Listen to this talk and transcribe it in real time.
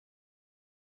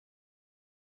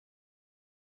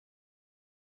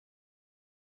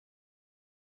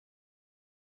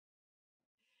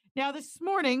Now, this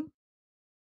morning,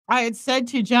 I had said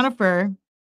to Jennifer,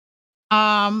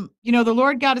 the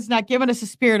Lord God has not given us a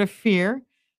spirit of fear.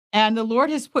 And the Lord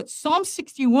has put Psalm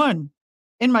 61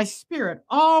 in my spirit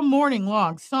all morning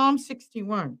long, Psalm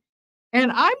 61. And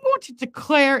I'm going to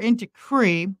declare and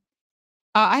decree.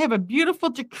 I have a beautiful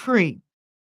decree.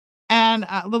 And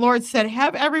the Lord said,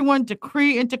 have everyone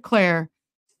decree and declare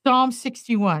Psalm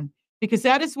 61, because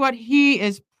that is what he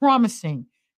is promising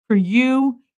for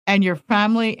you and your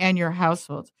family and your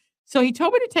households. So he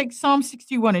told me to take Psalm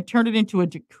 61 and turn it into a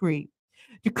decree.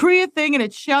 Decree a thing and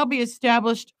it shall be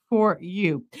established for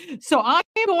you. So I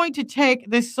am going to take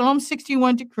this Psalm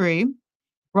 61 decree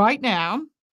right now,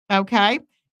 okay?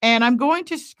 And I'm going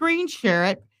to screen share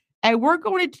it and we're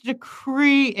going to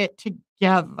decree it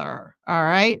together, all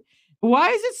right? Why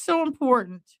is it so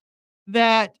important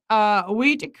that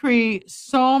we decree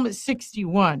Psalm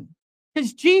 61?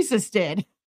 Because Jesus did.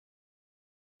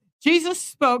 Jesus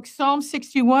spoke Psalm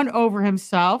 61 over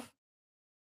himself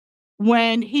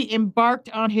when he embarked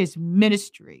on his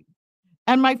ministry.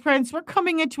 And my friends, we're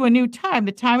coming into a new time,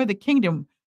 the time of the kingdom.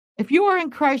 If you are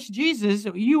in Christ Jesus,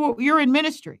 you're in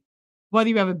ministry. Whether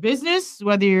you have a business,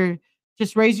 whether you're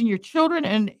just raising your children,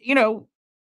 and you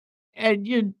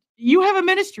have a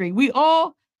ministry. We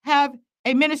all have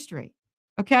a ministry,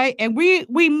 okay? And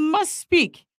we must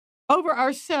speak over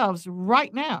ourselves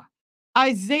right now.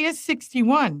 Isaiah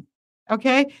 61,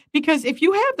 okay? Because if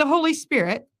you have the Holy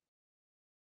Spirit,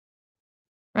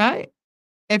 right?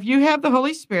 If you have the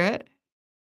Holy Spirit,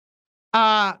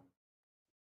 uh,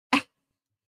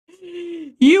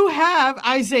 you have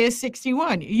Isaiah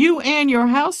 61, you and your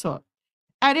household,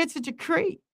 and it's a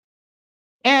decree.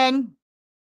 And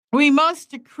we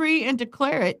must decree and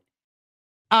declare it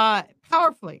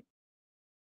powerfully.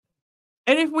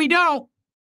 And if we don't,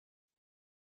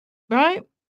 right,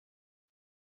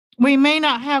 we may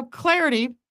not have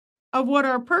clarity of what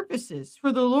our purpose is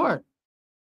for the Lord.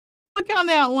 Click on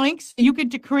that link so you can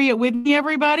decree it with me,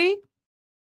 everybody.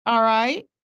 All right.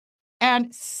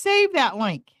 And save that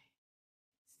link.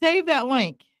 Save that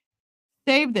link.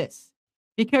 Save this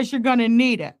because you're going to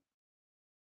need it.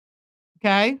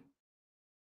 Okay.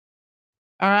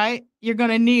 All right. You're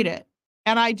going to need it.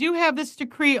 And I do have this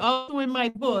decree also in my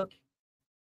book,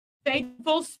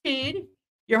 Faithful Speed,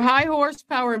 Your High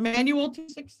Horsepower Manual to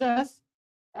Success.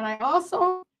 And I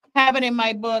also have it in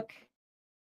my book,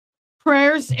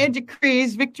 Prayers and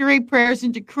Decrees, Victory, Prayers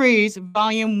and Decrees,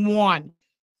 Volume 1.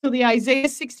 So the Isaiah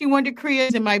 61 decree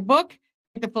is in my book,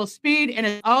 Faithful Speed, and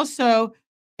it's also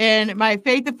in my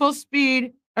Faithful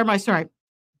Speed, my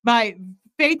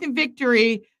Faith and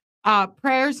Victory,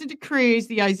 Prayers and Decrees,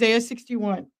 the Isaiah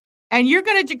 61. And you're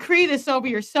going to decree this over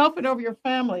yourself and over your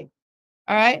family.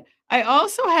 All right. I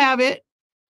also have it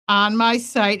on my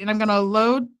site, and I'm going to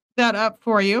load that up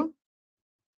for you.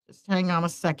 Just hang on a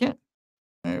second.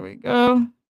 There we go.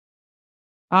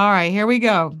 All right, here we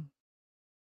go.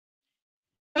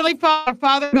 Heavenly Father,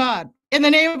 Father God, in the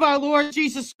name of our Lord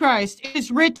Jesus Christ, it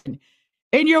is written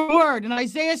in your word in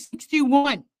Isaiah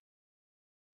 61.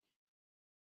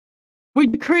 We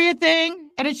decree a thing,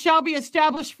 and it shall be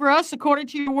established for us according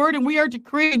to your word, and we are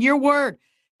decreeing your word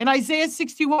in Isaiah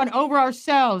 61 over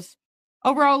ourselves,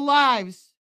 over our lives,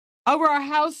 over our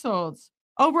households,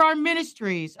 over our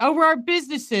ministries, over our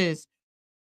businesses,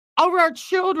 over our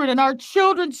children and our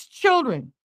children's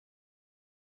children.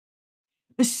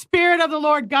 The Spirit of the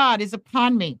Lord God is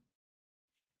upon me,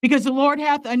 because the Lord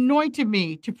hath anointed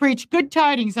me to preach good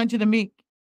tidings unto the meek.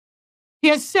 He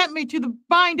has sent me to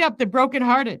bind up the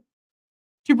brokenhearted,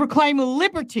 to proclaim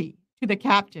liberty to the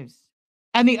captives,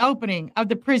 and the opening of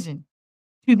the prison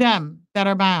to them that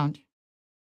are bound,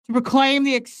 to proclaim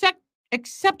the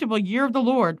acceptable year of the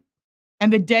Lord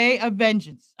and the day of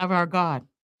vengeance of our God,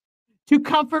 to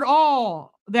comfort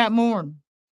all that mourn,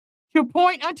 to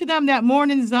appoint unto them that mourn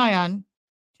in Zion,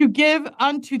 to give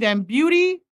unto them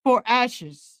beauty for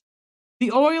ashes,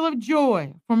 the oil of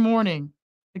joy for mourning,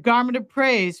 the garment of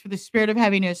praise for the spirit of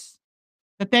heaviness,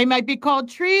 that they might be called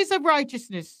trees of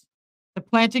righteousness, the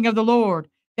planting of the Lord,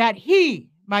 that he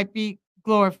might be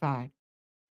glorified.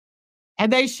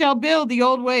 And they shall build the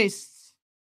old wastes.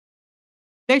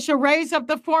 They shall raise up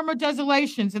the former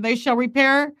desolations, and they shall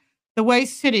repair the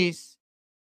waste cities,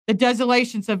 the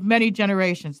desolations of many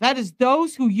generations. That is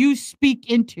those who you speak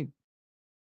into.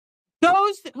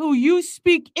 Those who you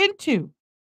speak into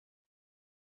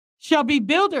shall be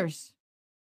builders,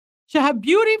 shall have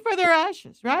beauty for their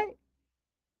ashes, right?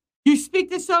 You speak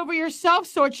this over yourself,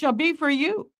 so it shall be for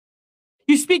you.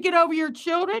 You speak it over your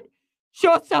children,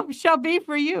 so it shall be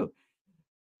for you.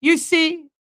 You see,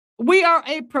 we are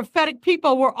a prophetic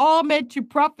people. We're all meant to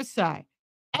prophesy.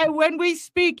 And when we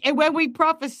speak and when we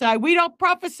prophesy, we don't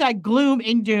prophesy gloom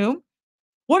and doom.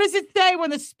 What does it say when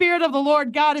the Spirit of the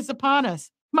Lord God is upon us?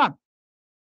 Come on.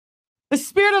 The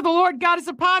Spirit of the Lord God is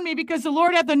upon me because the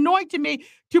Lord hath anointed me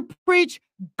to preach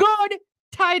good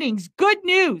tidings, good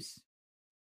news.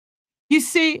 You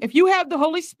see, if you have the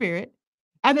Holy Spirit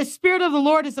and the Spirit of the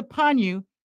Lord is upon you,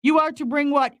 you are to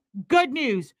bring what? Good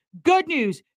news, good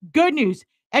news, good news.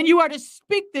 And you are to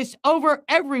speak this over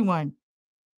everyone.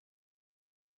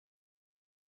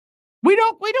 We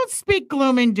don't speak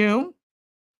gloom and doom.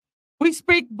 We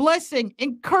speak blessing,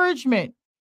 encouragement.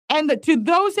 And to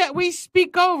those that we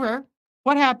speak over,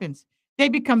 what happens? They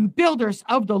become builders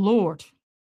of the Lord.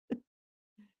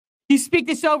 You speak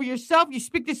this over yourself. You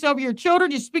speak this over your children.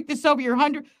 You speak this over your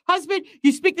husband.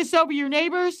 You speak this over your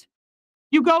neighbors.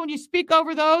 You go and you speak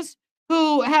over those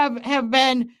who have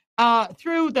been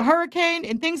through the hurricane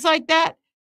and things like that.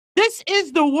 This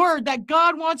is the word that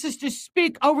God wants us to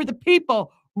speak over the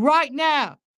people right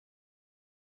now.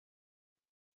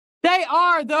 They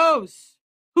are those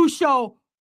who shall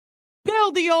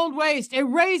build the old waste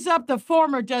and raise up the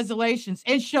former desolations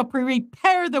and shall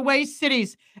repair the waste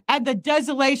cities and the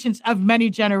desolations of many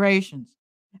generations.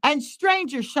 And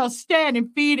strangers shall stand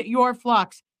and feed your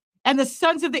flocks, and the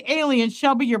sons of the aliens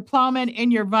shall be your plowmen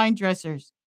and your vine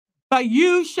dressers. But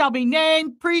you shall be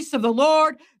named priests of the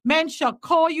Lord. Men shall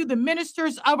call you the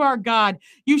ministers of our God.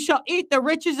 You shall eat the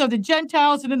riches of the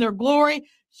Gentiles, and in their glory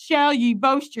shall ye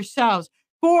boast yourselves.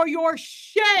 For your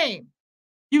shame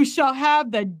you shall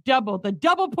have the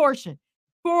double portion.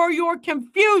 For your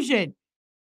confusion,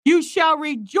 you shall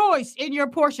rejoice in your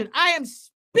portion. I am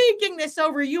speaking this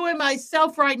over you and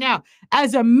myself right now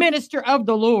as a minister of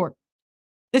the Lord.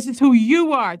 This is who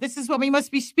you are. This is what we must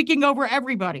be speaking over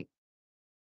everybody.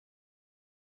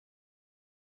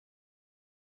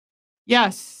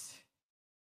 Yes.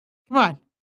 Come on.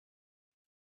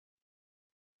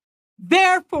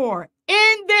 Therefore,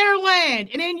 in their land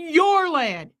and in your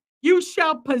land, you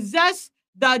shall possess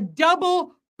the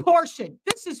double portion.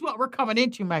 This is what we're coming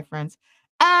into, my friends.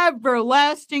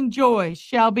 Everlasting joy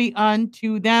shall be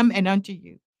unto them and unto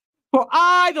you. For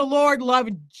I, the Lord, love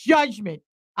judgment.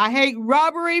 I hate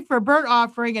robbery for burnt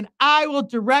offering, and I will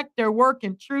direct their work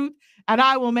in truth, and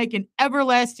I will make an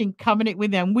everlasting covenant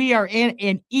with them. We are in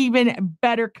an even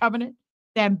better covenant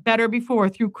than better before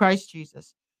through Christ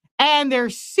Jesus. And their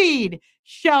seed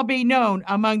shall be known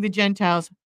among the Gentiles.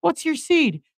 What's your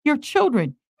seed? Your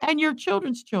children and your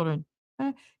children's children.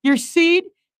 Your seed,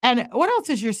 and what else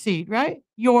is your seed, right?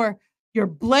 Your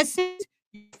blessings,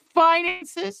 your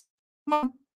finances,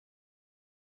 and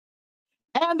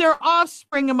their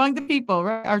offspring among the people,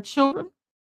 right? Our children.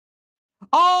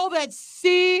 All that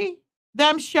see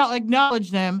them shall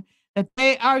acknowledge them, that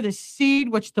they are the seed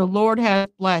which the Lord has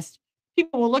blessed.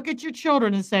 People will look at your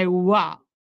children and say, wow,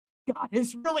 God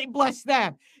has really blessed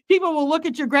them. People will look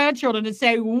at your grandchildren and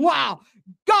say, wow,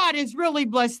 God has really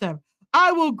blessed them.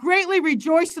 I will greatly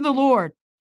rejoice in the Lord.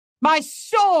 My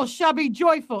soul shall be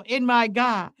joyful in my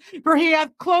God, for he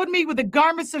hath clothed me with the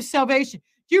garments of salvation.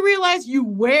 Do you realize you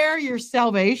wear your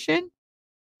salvation?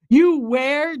 You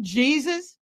wear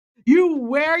Jesus. You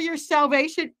wear your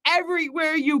salvation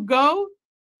everywhere you go.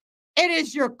 It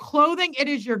is your clothing. It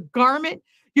is your garment.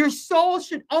 Your soul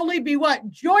should only be what?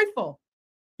 Joyful.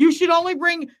 You should only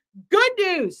bring good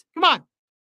news. Come on.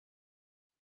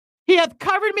 He hath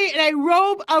covered me in a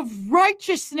robe of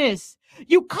righteousness.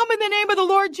 You come in the name of the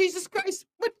Lord Jesus Christ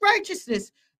with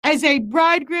righteousness. As a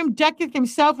bridegroom decketh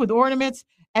himself with ornaments,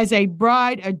 as a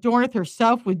bride adorneth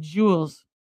herself with jewels.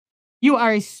 You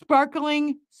are a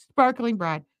sparkling, sparkling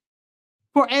bride.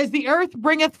 For as the earth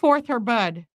bringeth forth her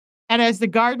bud, and as the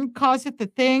garden causeth the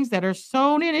things that are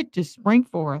sown in it to spring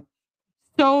forth,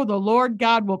 so the Lord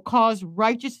God will cause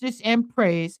righteousness and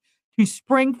praise to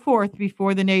spring forth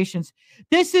before the nations.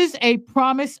 This is a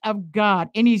promise of God,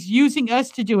 and he's using us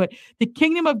to do it. The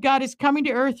kingdom of God is coming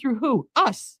to earth through who?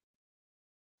 Us.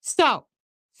 So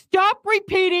stop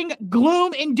repeating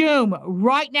gloom and doom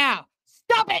right now.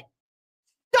 Stop it.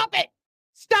 Stop it.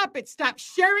 Stop it. Stop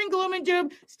sharing gloom and doom.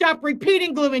 Stop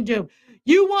repeating gloom and doom.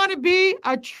 You want to be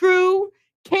a true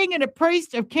king and a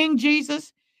priest of King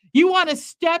Jesus? You want to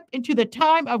step into the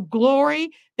time of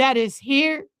glory that is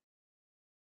here?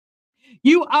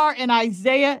 You are an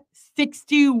Isaiah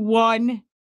 61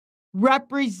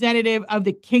 representative of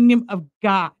the kingdom of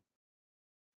God.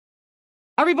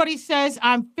 Everybody says,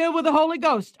 I'm filled with the Holy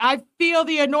Ghost. I feel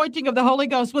the anointing of the Holy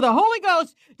Ghost. Well, the Holy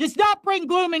Ghost does not bring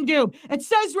gloom and doom. It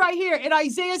says right here in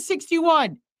Isaiah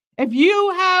 61, if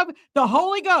you have the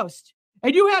Holy Ghost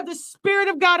and you have the Spirit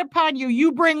of God upon you,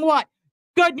 you bring what?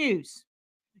 Good news.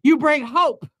 You bring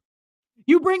hope.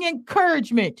 You bring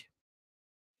encouragement.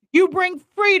 You bring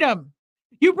freedom.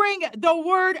 You bring the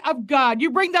word of God.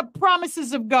 You bring the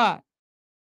promises of God.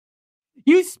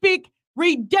 You speak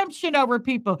redemption over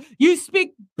people. You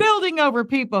speak building over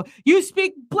people. You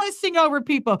speak blessing over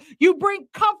people. You bring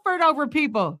comfort over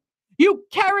people. You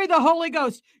carry the Holy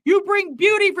Ghost. You bring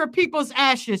beauty for people's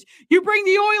ashes. You bring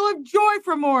the oil of joy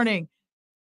for mourning.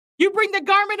 You bring the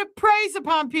garment of praise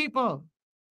upon people.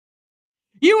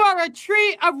 You are a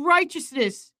tree of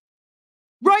righteousness.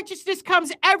 Righteousness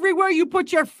comes everywhere you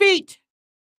put your feet.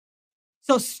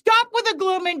 So stop with the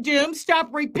gloom and doom. Stop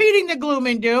repeating the gloom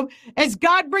and doom. Is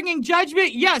God bringing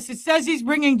judgment? Yes, it says he's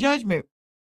bringing judgment.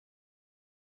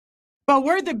 But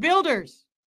we're the builders.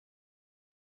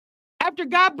 After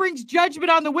God brings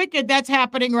judgment on the wicked, that's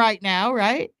happening right now,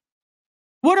 right?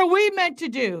 What are we meant to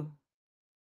do?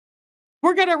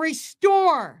 We're going to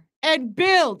restore and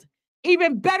build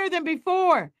even better than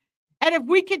before. And if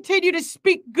we continue to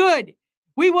speak good,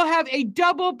 we will have a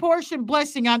double portion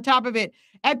blessing on top of it.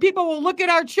 And people will look at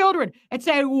our children and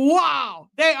say, wow,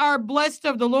 they are blessed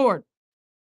of the Lord.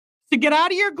 So get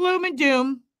out of your gloom and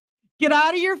doom. Get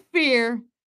out of your fear.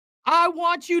 I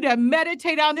want you to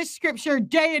meditate on this scripture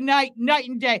day and night, night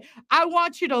and day. I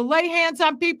want you to lay hands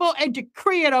on people and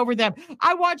decree it over them.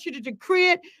 I want you to decree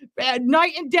it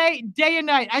night and day, day and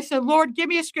night. I said, Lord, give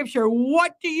me a scripture.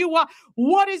 What do you want?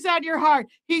 What is on your heart?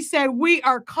 He said, we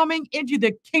are coming into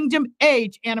the kingdom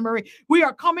age, Annamarie. We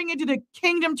are coming into the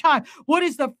kingdom time. What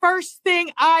is the first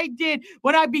thing I did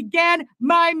when I began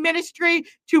my ministry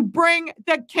to bring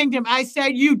the kingdom? I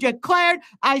said, you declared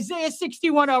Isaiah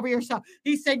 61 over yourself.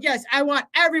 He said, yes, I want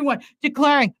everyone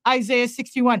declaring Isaiah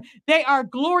 61. They are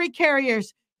glory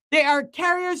carriers. They are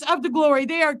carriers of the glory.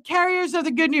 They are carriers of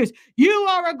the good news. You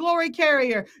are a glory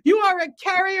carrier. You are a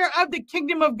carrier of the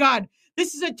kingdom of God.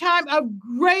 This is a time of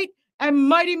great and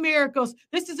mighty miracles.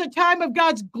 This is a time of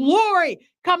God's glory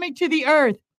coming to the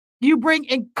earth. You bring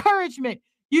encouragement.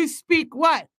 You speak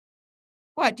what?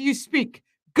 What do you speak?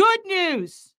 Good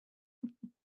news.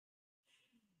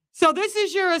 So this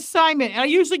is your assignment. I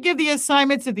usually give the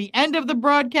assignments at the end of the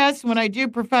broadcast when I do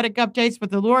prophetic updates,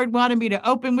 but the Lord wanted me to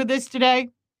open with this today.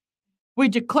 We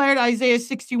declared Isaiah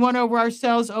 61 over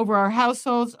ourselves, over our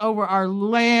households, over our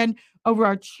land, over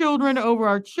our children, over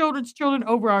our children's children,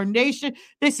 over our nation.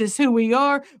 This is who we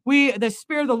are. The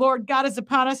Spirit of the Lord God is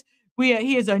upon us.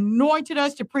 He has anointed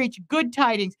us to preach good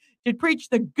tidings, to preach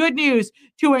the good news,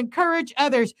 to encourage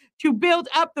others, to build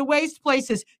up the waste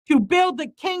places, to build the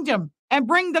kingdom and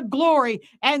bring the glory.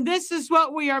 And this is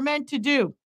what we are meant to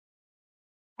do.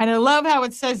 And I love how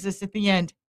it says this at the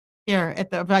end here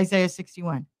of Isaiah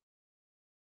 61.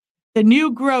 The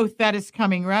new growth that is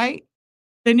coming, right?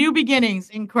 The new beginnings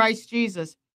in Christ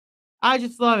Jesus. I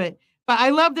just love it. But I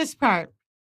love this part.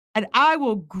 And I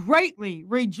will greatly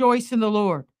rejoice in the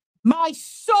Lord. My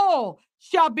soul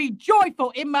shall be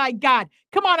joyful in my God.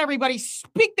 Come on, everybody.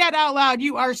 Speak that out loud.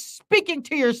 You are speaking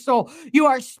to your soul. You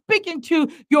are speaking to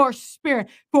your spirit.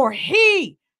 For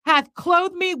he hath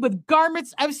clothed me with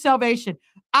garments of salvation.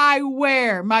 I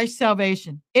wear my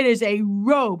salvation. It is a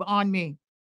robe on me.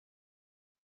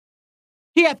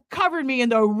 He hath covered me in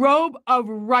the robe of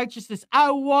righteousness.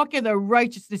 I walk in the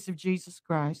righteousness of Jesus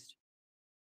Christ.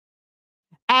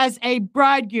 As a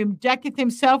bridegroom decketh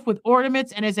himself with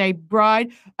ornaments, and as a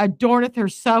bride adorneth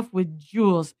herself with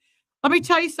jewels. Let me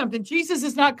tell you something. Jesus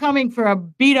is not coming for a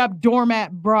beat-up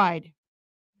doormat bride.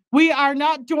 We are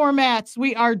not doormats.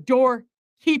 We are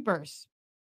doorkeepers.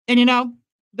 And you know,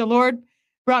 the Lord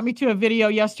brought me to a video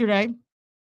yesterday.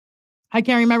 I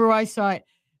can't remember where I saw it.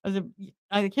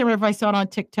 I can't remember if I saw it on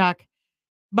TikTok,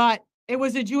 but it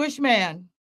was a Jewish man,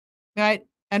 right?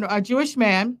 And a Jewish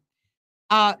man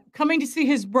coming to see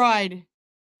his bride.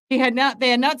 They had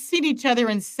not seen each other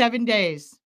in 7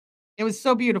 days. It was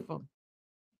so beautiful.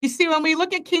 You see, when we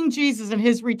look at King Jesus and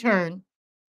his return,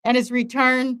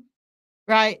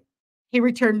 right? He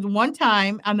returned one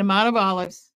time on the Mount of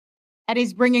Olives, and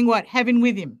he's bringing what? Heaven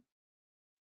with him.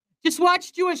 Just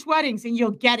watch Jewish weddings and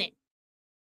you'll get it.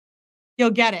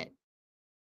 You'll get it.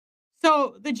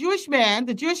 So the Jewish man,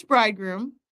 the Jewish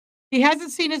bridegroom, he hasn't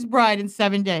seen his bride in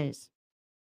 7 days.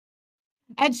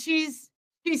 And she's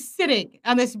sitting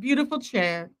on this beautiful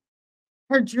chair,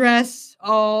 her dress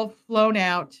all flown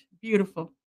out,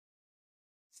 beautiful,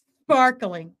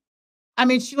 sparkling. I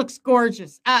mean, she looks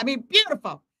gorgeous. I mean,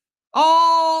 beautiful.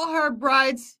 All her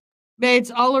bridesmaids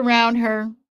all around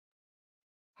her,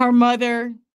 her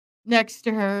mother next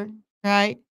to her,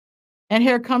 right? And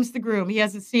here comes the groom. He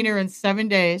hasn't seen her in 7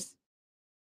 days.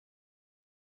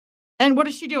 And what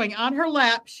is she doing? On her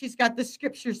lap, she's got the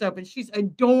scriptures open. She's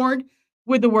adorned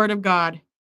with the word of God.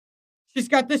 She's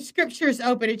got the scriptures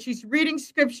open and she's reading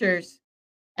scriptures.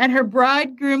 And her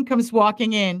bridegroom comes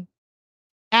walking in,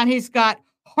 and he's got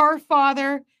her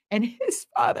father and his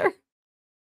father.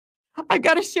 I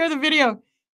got to share the video.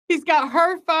 He's got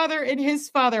her father and his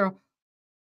father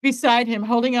beside him,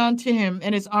 holding on to him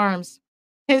in his arms.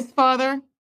 His father,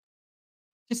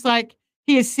 just like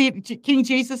he is seated, King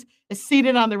Jesus is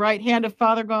seated on the right hand of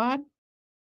Father God.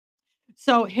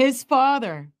 So his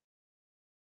father,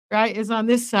 right, is on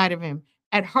this side of him,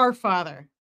 and her father.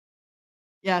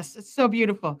 Yes, it's so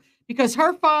beautiful because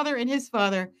her father and his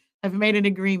father have made an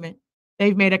agreement.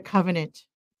 They've made a covenant.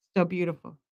 So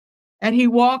beautiful. And he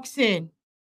walks in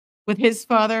with his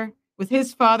father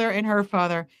and her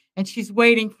father, and she's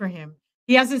waiting for him.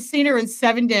 He hasn't seen her in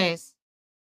 7 days.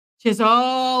 She has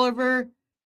all of her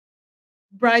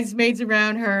bridesmaids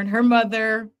around her and her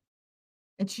mother,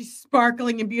 and she's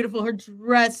sparkling and beautiful. Her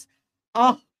dress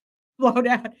all blown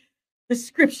out. The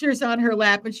scriptures on her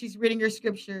lap, and she's reading her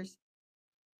scriptures.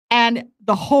 And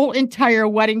the whole entire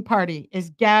wedding party is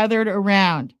gathered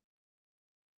around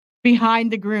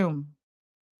behind the groom.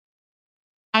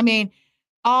 I mean,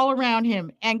 all around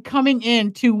him and coming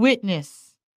in to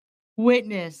witness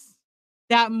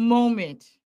that moment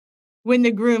when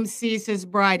the groom sees his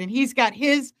bride. And he's got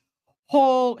his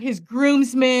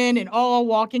groomsmen and all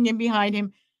walking in behind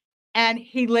him. And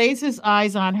he lays his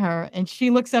eyes on her, and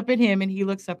she looks up at him, and he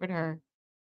looks up at her.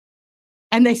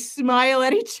 And they smile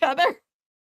at each other.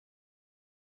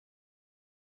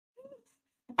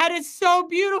 And it's so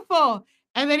beautiful.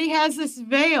 And then he has this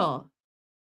veil.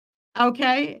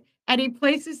 Okay. And he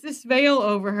places this veil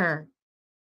over her.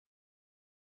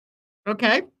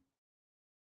 Okay.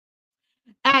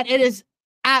 And it is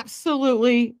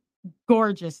absolutely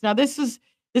gorgeous. Now, this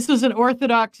was an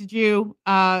Orthodox Jew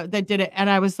that did it.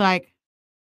 And I was like,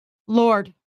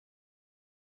 Lord,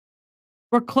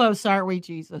 we're close, aren't we,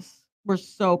 Jesus? We're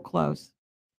so close.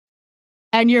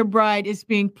 And your bride is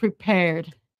being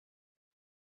prepared.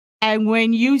 And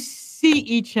when you see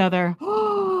each other,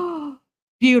 oh,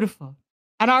 beautiful.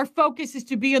 And our focus is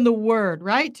to be in the word,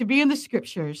 right? To be in the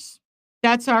scriptures.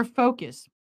 That's our focus.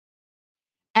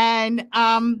 And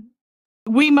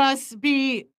we must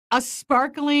be a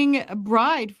sparkling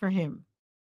bride for him.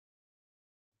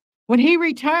 When he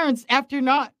returns after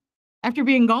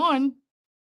being gone,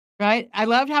 right? I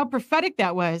loved how prophetic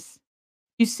that was.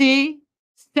 You see,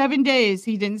 7 days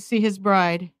he didn't see his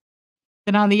bride.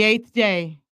 Then on the 8th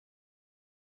day,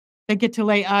 they get to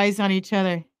lay eyes on each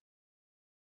other.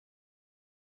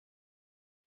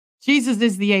 Jesus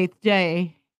is the 8th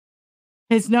day.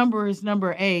 His number is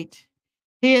number 8.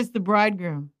 He is the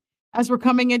bridegroom. As we're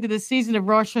coming into the season of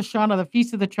Rosh Hashanah, the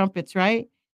Feast of the Trumpets, right?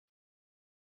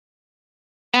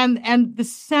 And the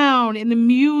sound and the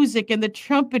music and the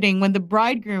trumpeting when the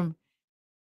bridegroom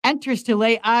enters to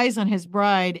lay eyes on his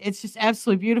bride, it's just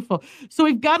absolutely beautiful. So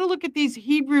we've got to look at these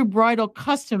Hebrew bridal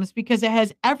customs because it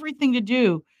has everything to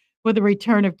do with the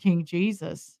return of King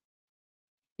Jesus.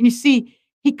 And you see,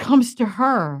 he comes to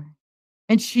her,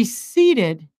 and she's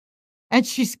seated, and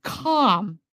she's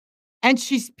calm, and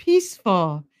she's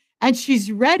peaceful, and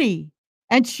she's ready,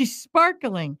 and she's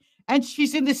sparkling, and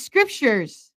she's in the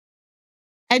scriptures,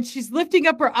 and she's lifting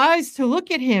up her eyes to look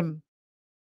at him.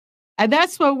 And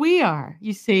that's what we are,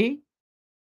 you see.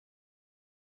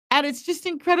 And it's just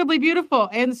incredibly beautiful.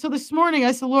 And so this morning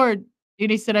I said, Lord,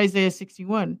 and he said Isaiah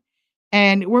 61,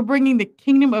 and we're bringing the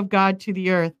kingdom of God to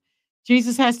the earth.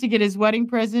 Jesus has to get his wedding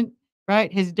present,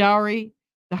 right? His dowry,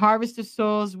 the harvest of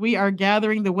souls. We are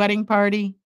gathering the wedding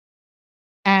party.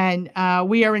 And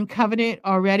we are in covenant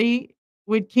already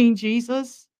with King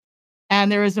Jesus.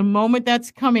 And there is a moment that's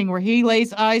coming where he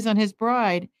lays eyes on his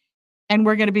bride, and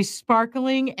we're going to be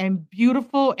sparkling and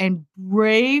beautiful and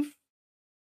brave.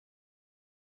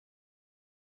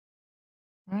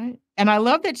 Right? And I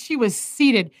love that she was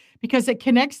seated because it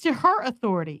connects to her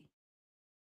authority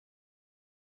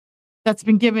that's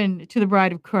been given to the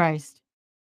bride of Christ.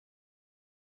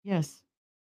 Yes.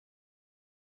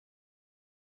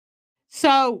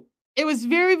 So it was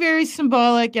very, very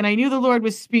symbolic, and I knew the Lord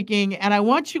was speaking, and I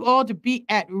want you all to be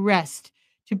at rest,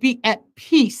 to be at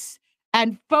peace,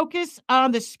 and focus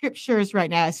on the scriptures right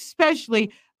now,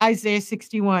 especially Isaiah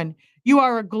 61. You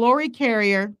are a glory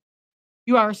carrier.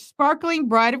 You are a sparkling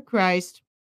bride of Christ,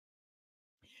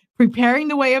 preparing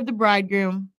the way of the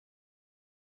bridegroom.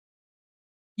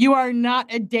 You are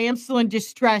not a damsel in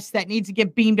distress that needs to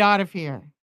get beamed out of here.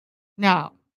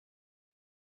 No.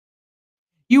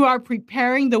 You are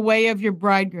preparing the way of your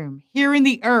bridegroom here in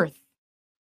the earth,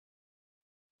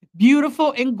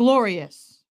 beautiful and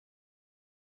glorious,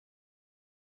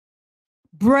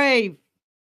 brave.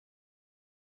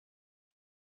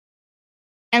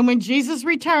 And when Jesus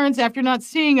returns after not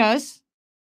seeing us,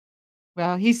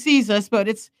 Well, he sees us, but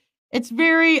it's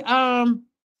very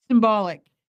symbolic.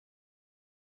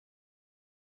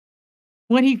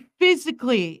 When he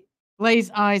physically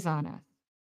lays eyes on us,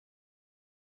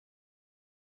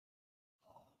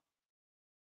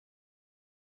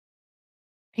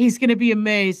 he's going to be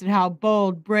amazed at how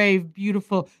bold, brave,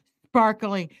 beautiful,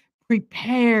 sparkling,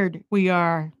 prepared we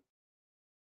are.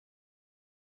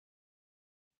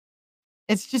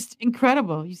 It's just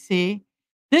incredible, you see.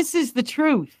 This is the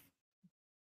truth.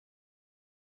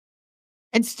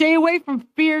 And stay away from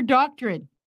fear doctrine.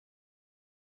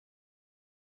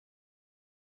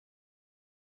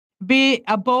 Be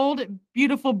a bold,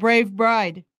 beautiful, brave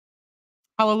bride.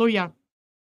 Hallelujah.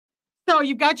 So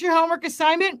you've got your homework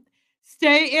assignment.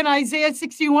 Stay in Isaiah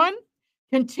 61.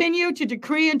 Continue to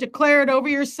decree and declare it over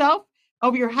yourself,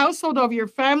 over your household, over your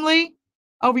family,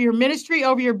 over your ministry,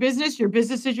 over your business. Your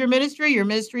business is your ministry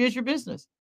is your business.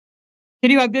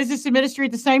 Can you have business and ministry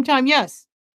at the same time? Yes.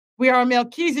 We are a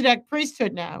Melchizedek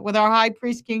priesthood now with our high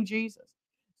priest, King Jesus.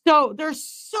 So there's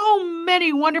so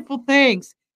many wonderful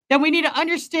things that we need to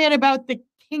understand about the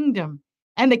kingdom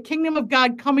and the kingdom of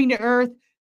God coming to earth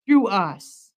through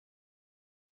us.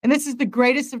 And this is the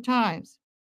greatest of times.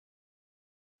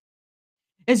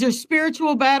 Is there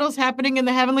spiritual battles happening in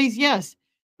the heavenlies? Yes.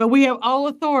 But we have all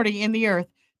authority in the earth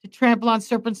to trample on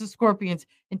serpents and scorpions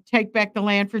and take back the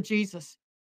land for Jesus.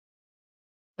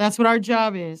 That's what our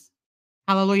job is.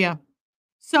 Hallelujah.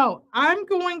 So I'm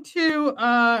going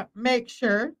to make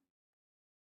sure,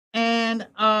 and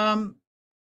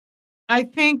I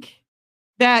think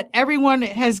that everyone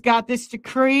has got this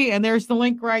decree, and there's the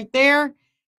link right there,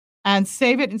 and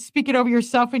save it and speak it over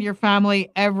yourself and your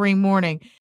family every morning.